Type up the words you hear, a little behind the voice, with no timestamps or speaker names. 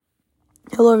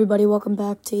Hello everybody, welcome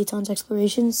back to Eitan's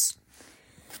Explorations.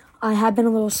 I have been a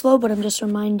little slow, but I'm just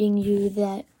reminding you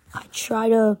that I try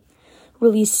to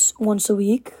release once a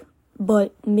week,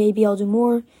 but maybe I'll do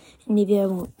more, and maybe I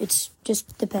won't. It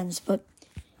just depends, but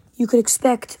you could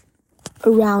expect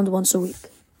around once a week,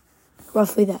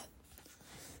 roughly that.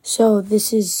 So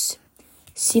this is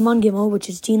Siman Gimel, which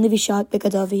is Din Levishat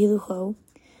Bekadav V'Hilucho,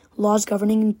 laws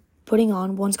governing putting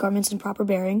on one's garments in proper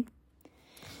bearing.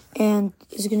 And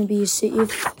is going to be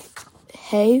Seif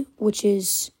Hey, which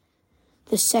is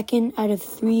the second out of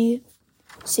 3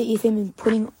 Seifim in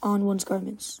putting on one's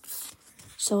garments.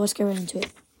 So let's get right into it.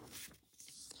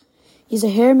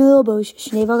 Yizaher milobosh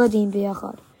shnei vagadim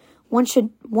b'yachad. One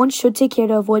should take care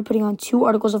to avoid putting on 2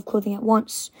 articles of clothing at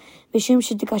once. B'shum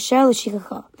shedikasher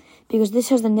l'shikacha, because this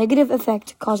has the negative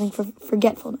effect causing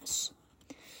forgetfulness.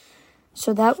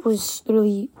 So that was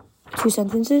literally 2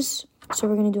 sentences. So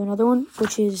we're going to do another one,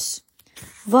 which is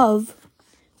Vav,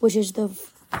 which is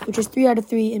 3 out of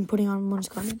 3 in putting on one's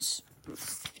garments.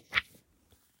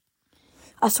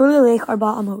 Asur lelech arba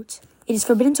amot. It is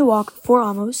forbidden to walk 4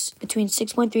 amos, between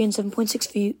 6.3 and 7.6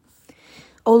 feet.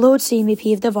 Olo tzei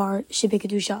mipiv davar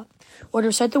shebekadusha, or to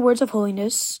recite the words of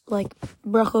holiness, like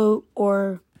bracho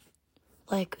or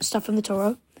like stuff from the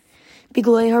Torah.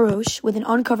 Bigulei harosh, with an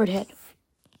uncovered head.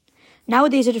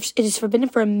 Nowadays, it is forbidden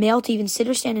for a male to even sit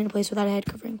or stand in a place without a head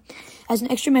covering. As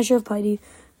an extra measure of piety,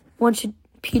 one should,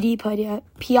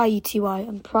 P-I-E-T-Y,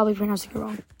 I'm probably pronouncing it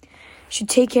wrong, should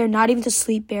take care not even to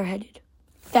sleep bareheaded.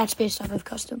 That's based off of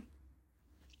custom.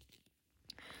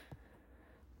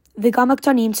 V'gam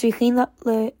haktanim tzrichin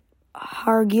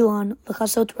lehargilan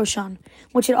lechasot roshan.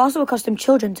 One should also accustom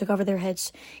children to cover their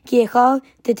heads. Ki echa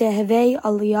tetehevei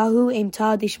aliyahu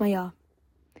emta dishmaya,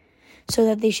 so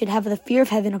that they should have the fear of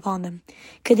heaven upon them.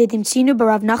 Kededimtzinu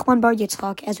b'Rav Nachman bar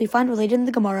Yitzchak, as we find related in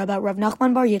the Gemara about Rav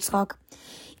Nachman bar Yitzchak.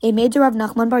 Emed Rav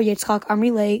Nachman bar Yitzchak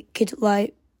amri le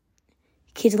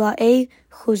kidlae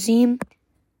chuzim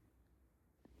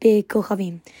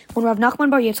be'kochavim. When Rav Nachman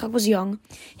bar Yitzchak was young,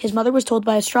 his mother was told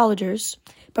by astrologers,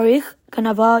 Barich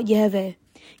kanava yeheve,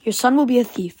 your son will be a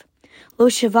thief. Lo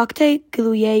shevakte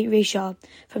giluye reisha.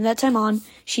 From that time on,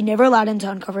 she never allowed him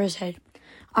to uncover his head.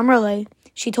 Amrale,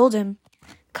 she told him,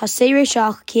 cover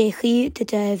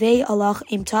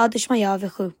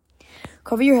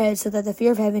your head so that the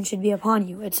fear of heaven should be upon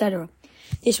you, etc.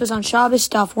 This was on Shabbos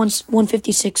Daf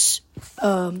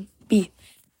 156b.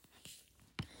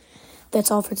 That's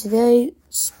all for today.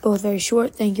 It's both very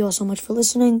short. Thank you all so much for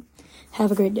listening.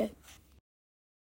 Have a great day.